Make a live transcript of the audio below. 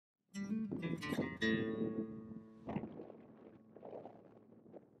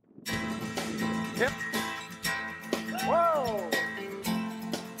Yep. Whoa!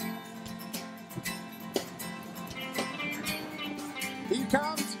 Here he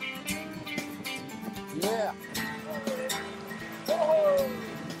comes. Yeah. Whoa!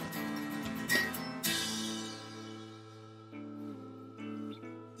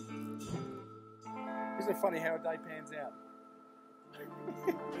 Isn't it funny how a day pans out?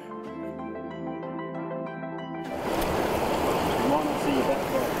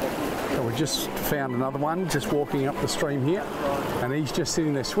 So we just found another one just walking up the stream here, and he's just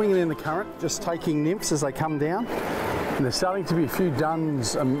sitting there swinging in the current, just taking nymphs as they come down. And there's starting to be a few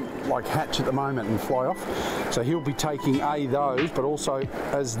duns like hatch at the moment and fly off. So he'll be taking those, but also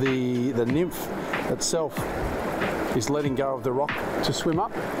as the nymph itself is letting go of the rock to swim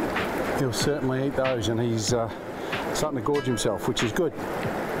up, he'll certainly eat those, and he's starting to gorge himself, which is good.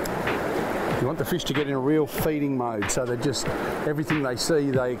 You want the fish to get in a real feeding mode, so they just, everything they see,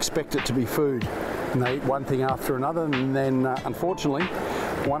 they expect it to be food, and they eat one thing after another, and then unfortunately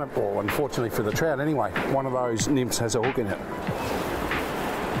for the trout anyway, one of those nymphs has a hook in it.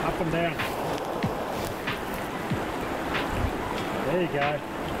 Up and down. There you go.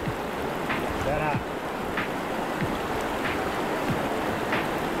 Better.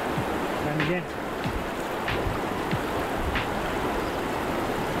 And again.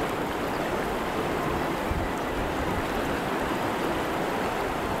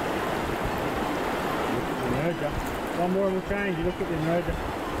 One more will change. You look at the emerger.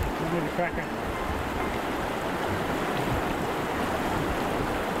 Look at the cracker.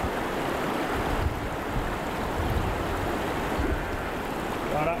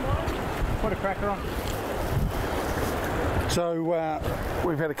 Right up. Put a cracker on. So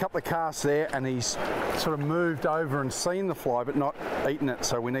we've had a couple of casts there, and he's sort of moved over and seen the fly but not eaten it,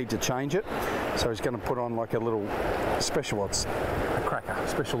 so we need to change it. So he's going to put on like a little special, it's a cracker,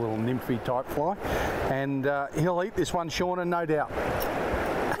 special little nymphy type fly, and he'll eat this one, Shauna, no doubt.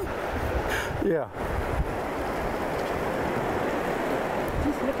 Yeah.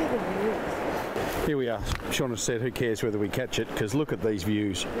 Just look at the views. Here we are. Shauna said, who cares whether we catch it, because look at these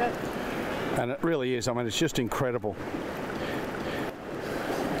views. Yep. And it really is, I mean, it's just incredible.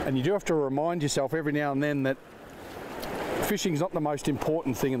 And you do have to remind yourself every now and then that fishing's not the most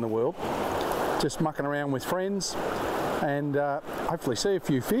important thing in the world. Just mucking around with friends and hopefully see a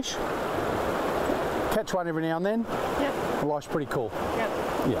few fish. Catch one every now and then. Yep. Life's pretty cool. Yep.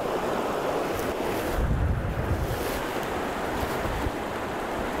 Yeah.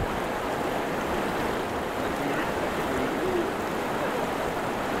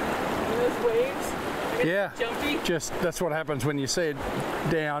 Yeah, jumpy. Just that's what happens when you see it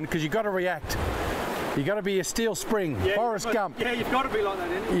down, because you've got to react. You've got to be a steel spring, yeah, Forrest Gump. Yeah, you've got to be like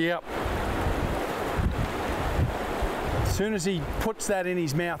that, isn't you? Yep. As soon as he puts that in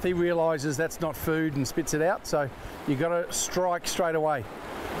his mouth, he realises that's not food and spits it out, so you've got to strike straight away.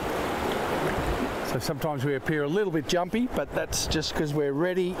 So sometimes we appear a little bit jumpy, but that's just because we're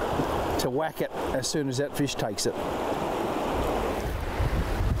ready to whack it as soon as that fish takes it.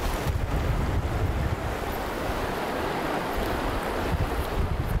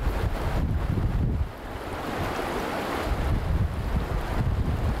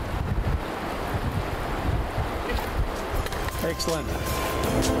 Excellent.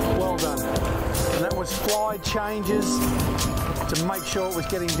 Well done. And that was fly changes to make sure it was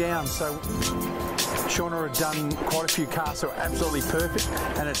getting down. So Shauna had done quite a few casts that were absolutely perfect,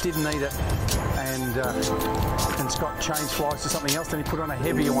 and it didn't need it. And Scott changed flies to something else, then he put on a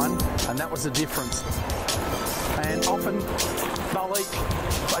heavier one, and that was the difference. And often they'll eat,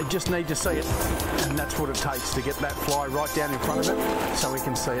 they just need to see it, and that's what it takes to get that fly right down in front of it so we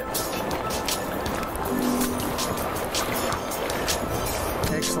can see it.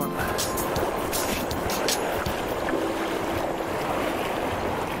 Excellent.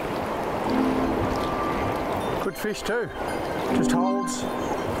 Good fish too. Just holds.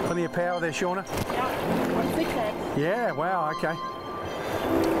 Plenty of power there, Shauna. Yeah, on 6X. Yeah, wow, okay.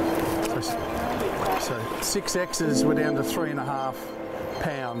 So 6Xs were down to 3.5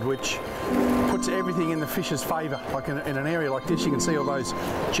 pound, which puts everything in the fish's favour. Like in an area like this, you can see all those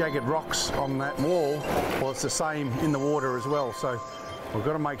jagged rocks on that wall. Well, it's the same in the water as well. So we've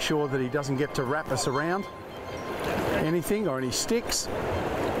got to make sure that he doesn't get to wrap us around anything or any sticks.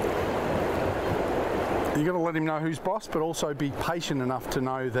 You've got to let him know who's boss, but also be patient enough to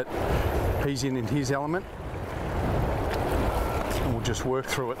know that he's in his element. And we'll just work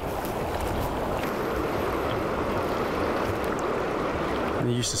through it. And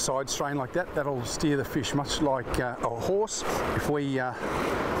you use the side strain like that, that'll steer the fish much like a horse. If we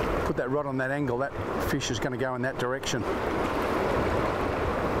put that rod on that angle, that fish is going to go in that direction.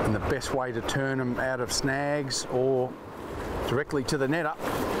 And the best way to turn them out of snags or directly to the netter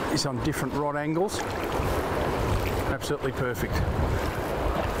is on different rod angles. Absolutely perfect.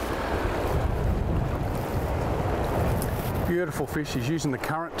 Beautiful fish. He's using the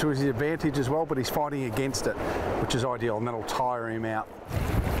current to his advantage as well, but he's fighting against it, which is ideal, and that'll tire him out.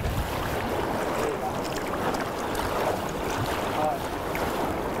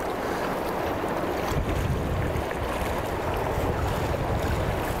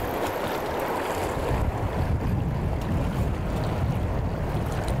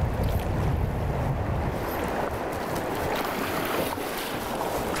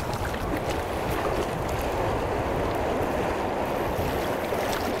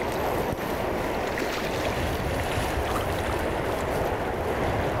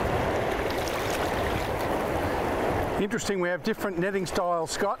 Interesting, we have different netting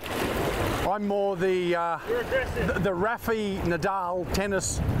styles, Scott. I'm more the Rafi Nadal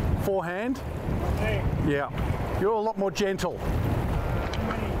tennis forehand. Hey. Yeah, you're a lot more gentle. Too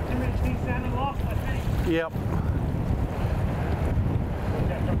many things sounding lost, I think. Yep.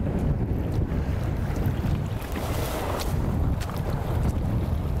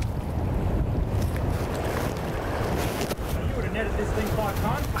 You would have netted this thing 5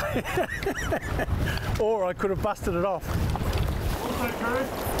 times. Or I could have busted it off. Also true.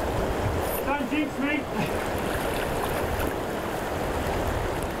 Don't jinx me.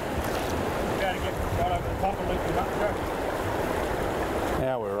 Got to get right over the top and lift it up, Joe.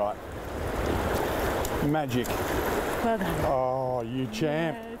 Now we're right. Magic. Well done. Oh, you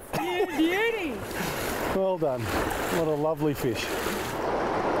champ. Yes, you beauty. Well done. What a lovely fish.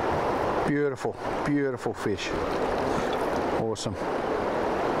 Beautiful, beautiful fish. Awesome.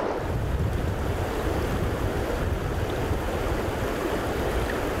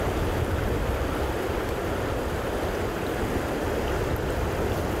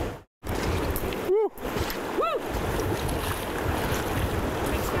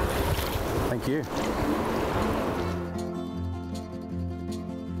 Thank you.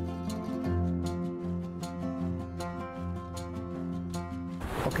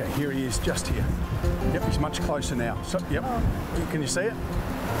 Okay, here he is, just here. Yep, he's much closer now. So, yep, can you see it?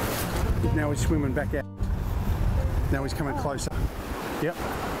 Now he's swimming back out. Now he's coming closer. Yep.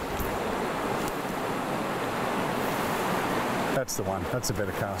 That's the one. That's a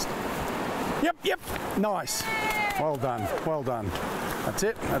better cast. Yep, yep. Nice. Well done. Well done. That's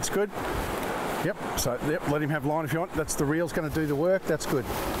it. That's good. Yep. So, yep, let him have line if you want. That's the reel's going to do the work. That's good.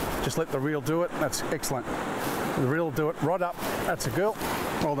 Just let the reel do it. That's excellent. The reel will do it. Rod up. That's a girl.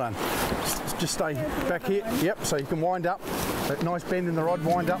 Well done. Just stay back here. Yep. So you can wind up. That nice bend in the rod.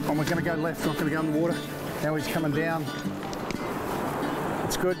 Wind up. And we're going to go left. Not going to go in the water. Now he's coming down.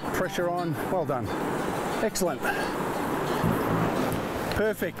 It's good. Pressure on. Well done. Excellent.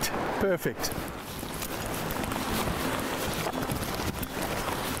 Perfect. Perfect.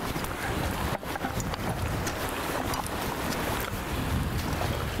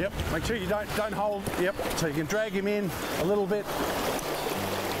 Yep, make sure you don't hold. Yep, so you can drag him in a little bit.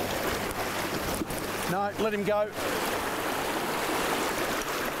 No, let him go.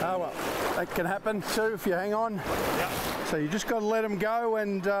 Oh well, that can happen too if you hang on. Yep. So you just got to let him go,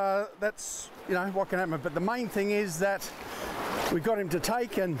 and that's, you know, what can happen. But the main thing is that we got him to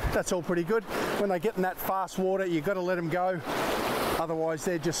take, and that's all pretty good. When they get in that fast water, you've got to let them go. Otherwise,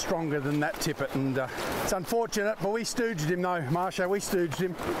 they're just stronger than that tippet, and it's unfortunate, but we stooged him though, Marsha, we stooged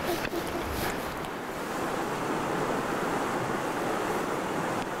him.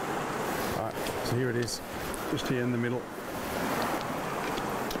 All right, so here it is, just here in the middle.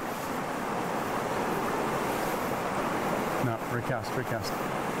 No, recast, recast.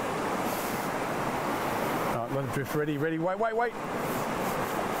 All right, let him drift, ready, ready, wait, wait, wait.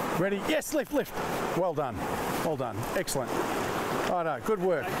 Ready, yes, lift, lift. Well done, excellent. Righto, good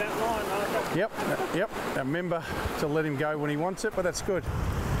work. Take that line, Marsha. Yep, yep. Now remember to let him go when he wants it, but that's good.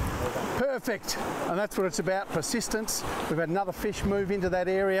 Perfect, and that's what it's about, persistence. We've had another fish move into that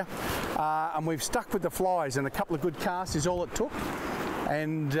area, and we've stuck with the flies, and a couple of good casts is all it took.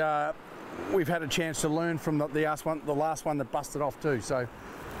 And we've had a chance to learn from the last one that busted off too. So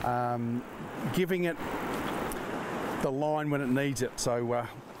giving it the line when it needs it. So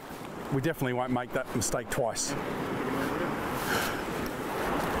we definitely won't make that mistake twice.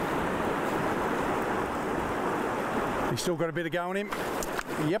 He's still got a bit of go in him.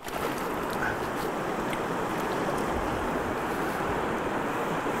 Yep.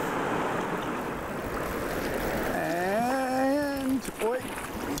 And oi.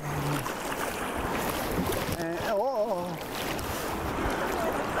 And, oh.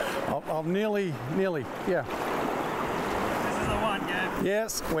 Oh, nearly, yeah. This is the one, Gav.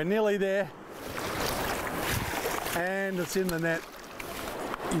 Yes, we're nearly there. And it's in the net.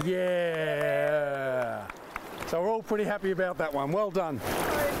 Yeah. So we're all pretty happy about that one. Well done.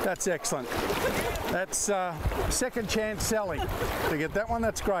 That's excellent. That's second chance Sally to get that one.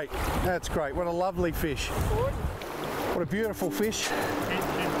 That's great. That's great. What a lovely fish. What a beautiful fish.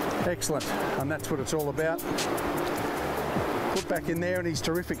 Excellent. And that's what it's all about. Put back in there and he's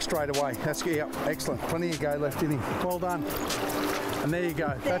terrific straight away. That's, yeah, excellent. Plenty of go left in him. Well done. And there you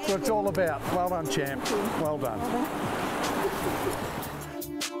go. That's what it's all about. Well done, champ. Well done.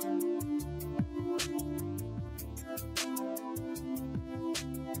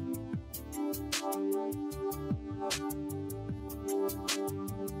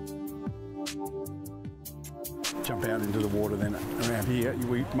 Jump out into the water then around here.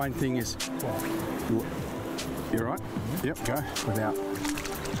 Main thing is, you're right? Yep, go without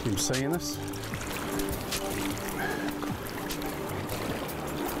him seeing us.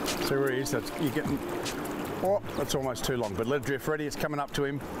 See where he is? That's, you're getting, oh, that's almost too long, but let it drift. Ready, it's coming up to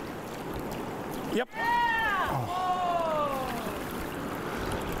him. Yep. Oh.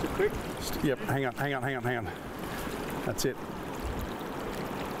 Too quick? Yep, hang on. That's it.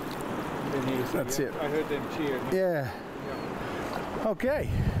 That's it. I heard them cheer. Yeah. Okay.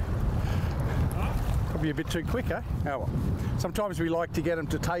 Probably a bit too quick, eh? Oh well. Sometimes we like to get them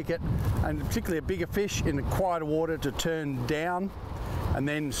to take it, and particularly a bigger fish in the quieter water, to turn down and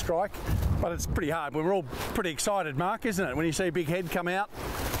then strike. But it's pretty hard. We're all pretty excited, Mark, isn't it? When you see a big head come out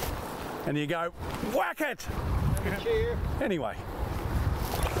and you go, whack it! Cheer. Anyway,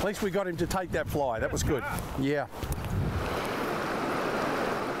 at least we got him to take that fly. That was good. Yeah.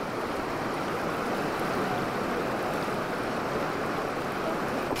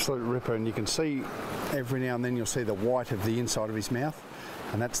 Absolute ripper, and you can see every now and then you'll see the white of the inside of his mouth,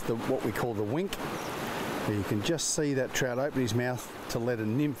 and that's what we call the wink. You can just see that trout open his mouth to let a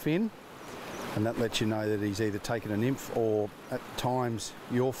nymph in, and that lets you know that he's either taken a nymph or at times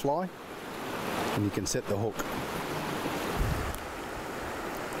your fly, and you can set the hook.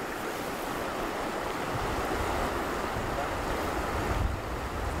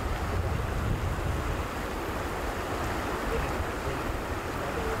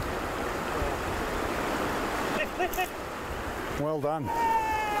 Well done.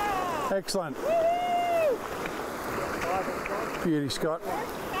 Excellent. Beauty, Scott.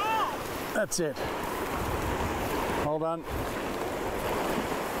 That's it. Well done.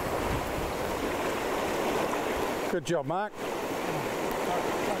 Good job, Mark.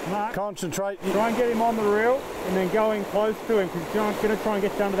 Mark, Concentrate. try and get him on the reel and then go in close to him, because John's going to try and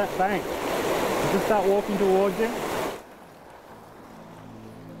get down to that bank. Just start walking towards him.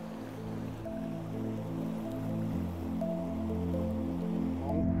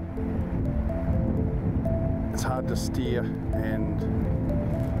 It's hard to steer, and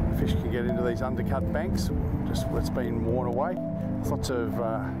fish can get into these undercut banks. Just what's been worn away. There's lots of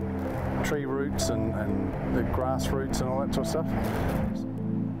tree roots and the grass roots and all that sort of stuff.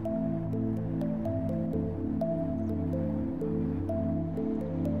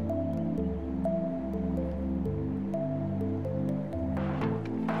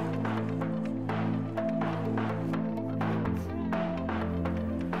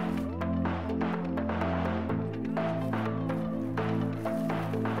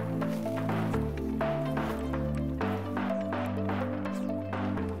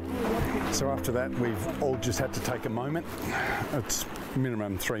 So after that, we've all just had to take a moment. It's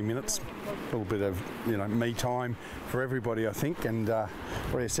minimum 3 minutes. A little bit of, you know, me time for everybody, I think, and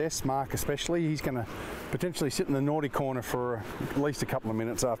reassess. Mark especially, he's going to potentially sit in the naughty corner for at least a couple of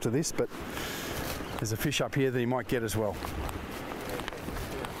minutes after this, but there's a fish up here that he might get as well.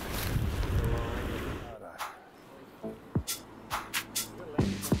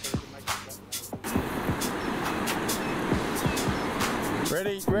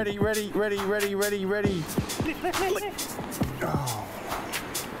 Ready, ready, ready, ready, ready, ready, ready. Oh.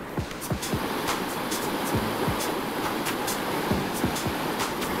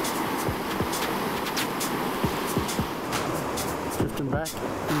 Drifting back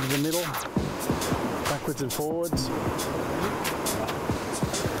into the middle, backwards and forwards.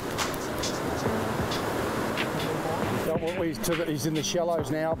 He's in the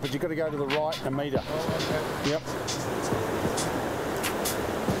shallows now, but you've got to go to the right a metre. Yep.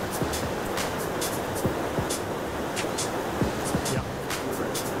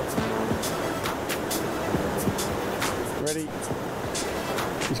 Ready?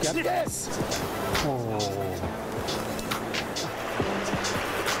 He's got it. Yes! Oh.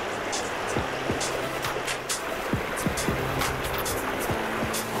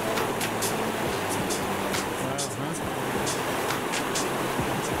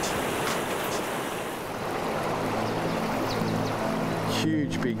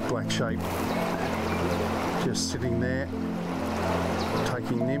 big black shape just sitting there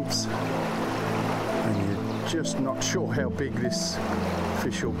taking nymphs, and you're just not sure how big this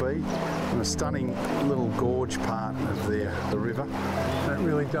fish will be. And a stunning little gorge part of the river, and it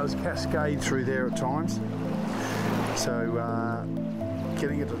really does cascade through there at times. So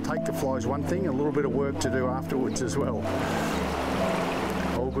getting it to take the fly is one thing, a little bit of work to do afterwards as well.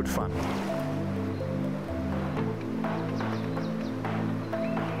 All good fun.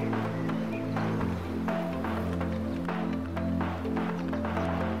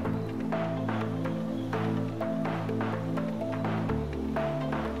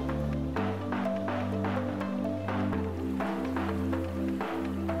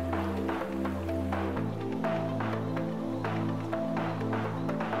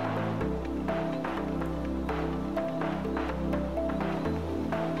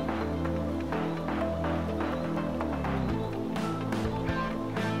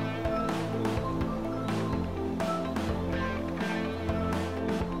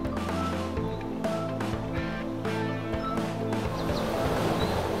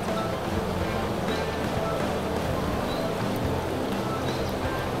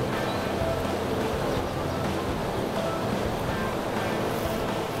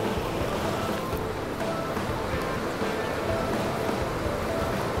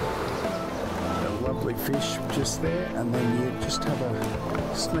 Lovely fish just there, and then you just have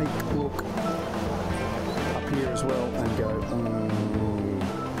a sneak look up here as well and go,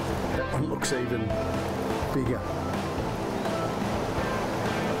 that one looks even bigger.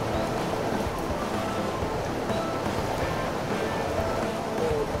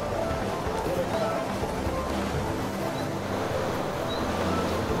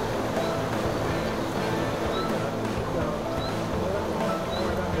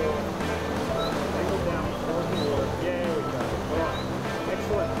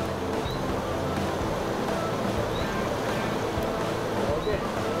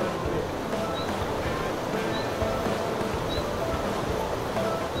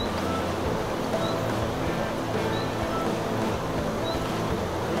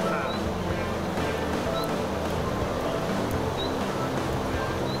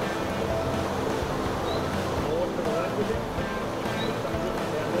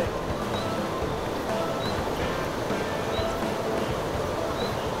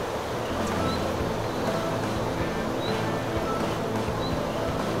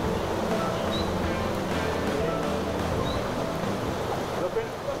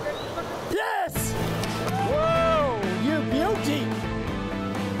 Yes! Whoa, you beauty!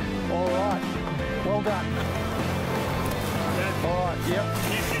 All right, well done. All right, yep.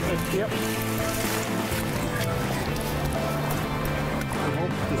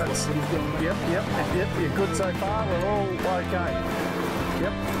 Yep, you're good so far, we're all okay.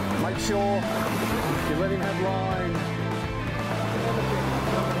 Yep, make sure you let him have line.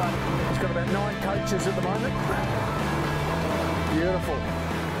 He's got about 9 coaches at the moment. Beautiful.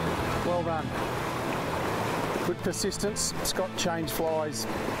 Well done. Good persistence. Scott changed flies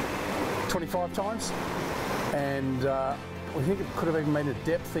 25 times, and we think it could have even been a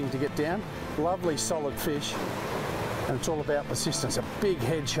depth thing to get down. Lovely solid fish, and it's all about persistence. A big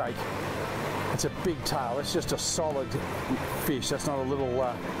head shake. It's a big tail. It's just a solid fish. That's not a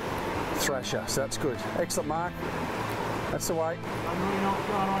little thrasher, so that's good. Excellent, Mark. That's the way. I'm really not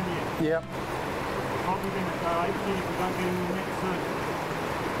going on here. Yep. Probably going to go 8 feet if we don't get him in the next circle.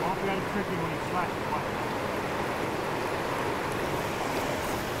 Might be able to trick him when he's flat.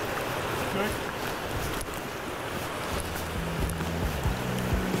 Good.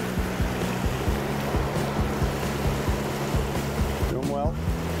 Doing well.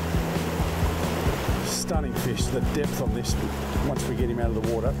 Stunning fish. The depth on this, once we get him out of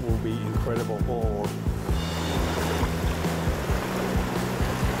the water, will be incredible. Oh.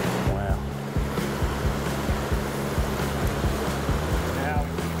 Wow.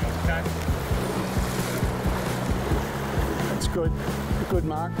 That's good. Good,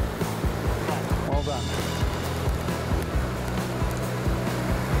 Mark. Well done.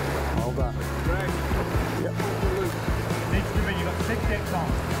 Well done. Great. Yep. Next to me, you've got 6 decks on.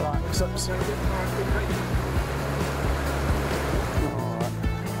 Right. So, All right.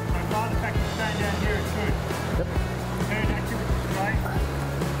 So far, the fact you're staying down here is good. yep. Turn action, which is great.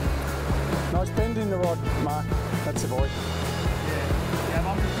 Nice bend in the rod, Mark. That's the boy. Yeah,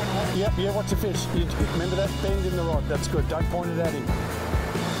 I'm just going to watch. Yep, yeah, watch the fish. You remember that bend in the rod. That's good. Don't point it at him.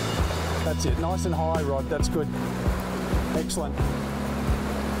 That's it. Nice and high, rod. That's good. Excellent.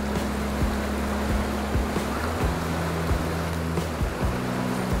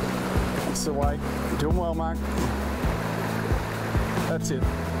 That's the way. Doing well, Mark. That's it.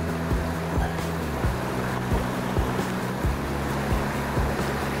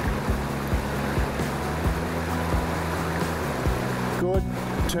 Good.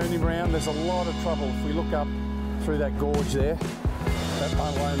 Turn him around. There's a lot of trouble if we look up through that gorge there. That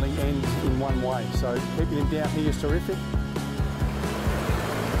will only end in one way. So keeping him down here is terrific.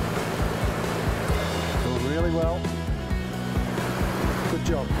 Doing really well. Good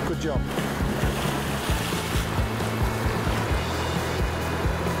job. Good job.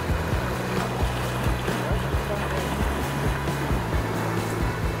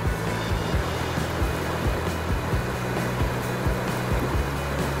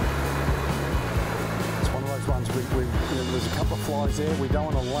 There's a couple of flies there. We don't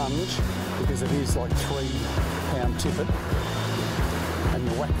want to lunge because it is like 3-pound tippet, and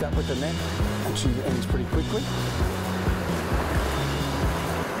you whack that with the net and she ends pretty quickly.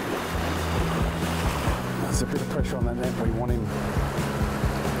 There's a bit of pressure on that net. We want him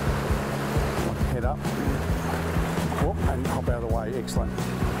head up. Whoop, and hop out of the way. Excellent.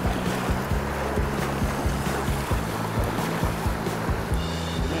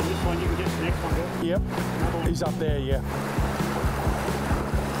 One, you can get the next one, Bill. Yep, he's up there, yeah.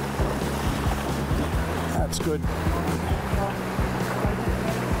 That's good.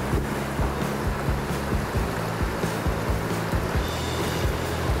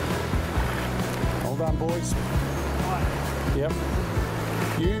 Well done, boys. Yep.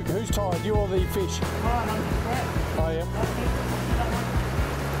 You, who's tired? You or the fish? Oh, yeah.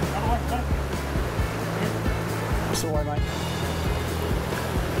 It's the way, mate.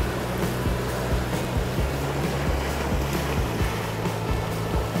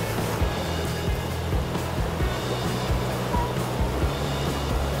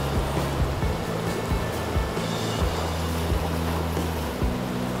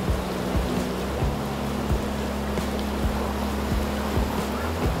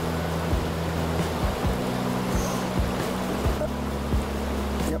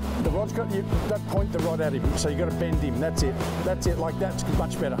 You don't point the rod at him, so you've got to bend him. That's it. That's it. Like that's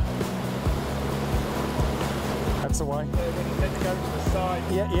much better. That's the way. Let's go to the side.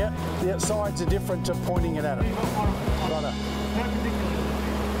 Yeah. Sides are different to pointing it at him. Righto.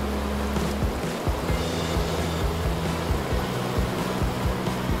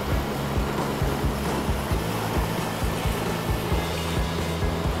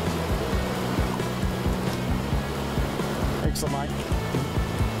 Excellent, mate.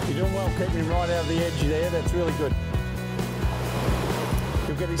 You're doing well, keeping him right out of the edge there. That's really good.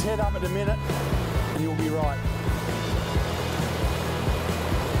 He'll get his head up in a minute and you'll be right.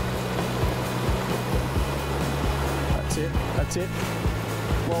 That's it. That's it.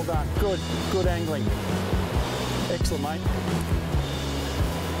 Well done. Good. Good angling. Excellent, mate.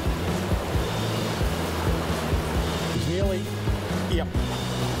 He's nearly... Yep.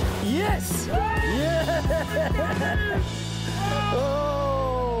 Yes! Yeah!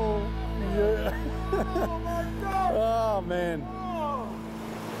 Oh! Yeah. Oh, man.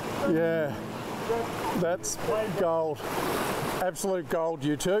 Yeah. That's gold. Absolute gold,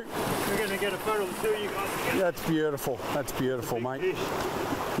 you two. We're going to get a photo of the two of you guys together. That's beautiful. That's beautiful, mate. Fish.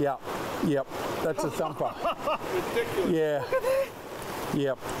 Yep. Yep. That's a thumper. Ridiculous. Yeah.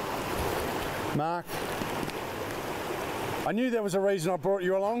 Yep. Mark, I knew there was a reason I brought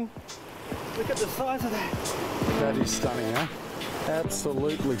you along. Look at the size of that. That is stunning, eh?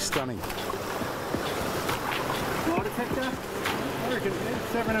 Absolutely stunning. Lie detector? I reckon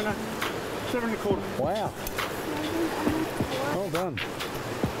 7 1/4. Wow. Well done.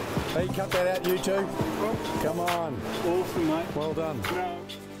 Hey, cut that out, you two. Come on. Awesome, mate. Well done. No.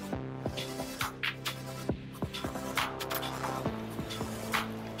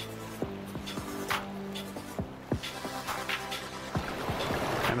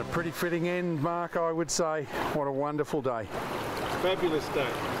 And a pretty fitting end, Mark, I would say. What a wonderful day. Fabulous day.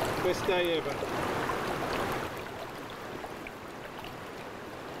 Best day ever.